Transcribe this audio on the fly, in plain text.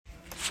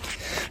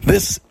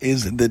This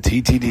is the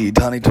TTD,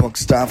 Tani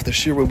Talks Daf, the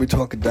shir where we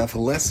talk a daf, a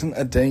lesson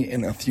a day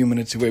in a few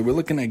minutes away. We're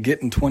looking at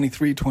Gittin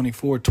 23,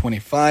 24,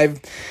 25,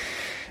 and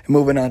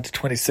moving on to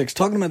 26,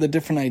 talking about the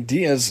different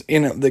ideas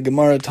in the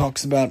Gemara. It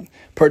talks about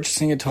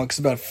purchasing, it talks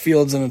about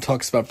fields, and it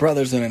talks about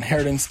brothers and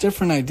inheritance,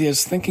 different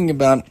ideas, thinking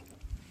about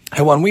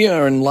how when we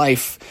are in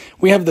life,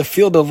 we have the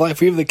field of life,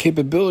 we have the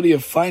capability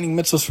of finding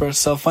mitzvahs for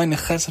ourselves, finding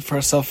chesed for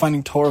ourselves,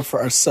 finding Torah for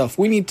ourselves.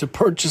 We need to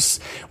purchase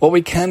what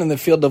we can in the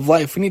field of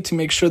life. We need to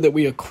make sure that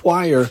we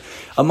acquire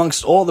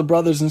amongst all the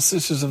brothers and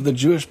sisters of the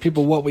Jewish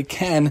people what we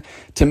can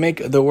to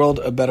make the world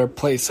a better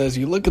place. As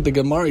you look at the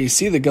Gemara, you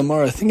see the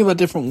Gemara, think about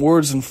different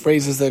words and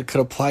phrases that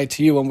could apply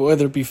to you, and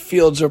whether it be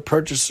fields or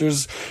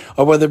purchasers,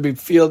 or whether it be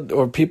field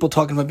or people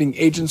talking about being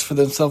agents for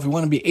themselves. We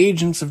want to be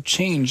agents of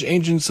change,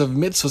 agents of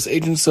mitzvahs,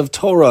 agents of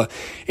Torah,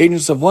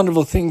 agents of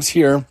wonderful things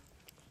here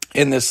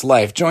in this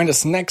life. Join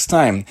us next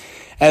time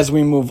as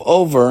we move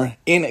over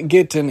in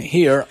Gittin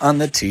here on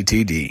the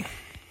TTD.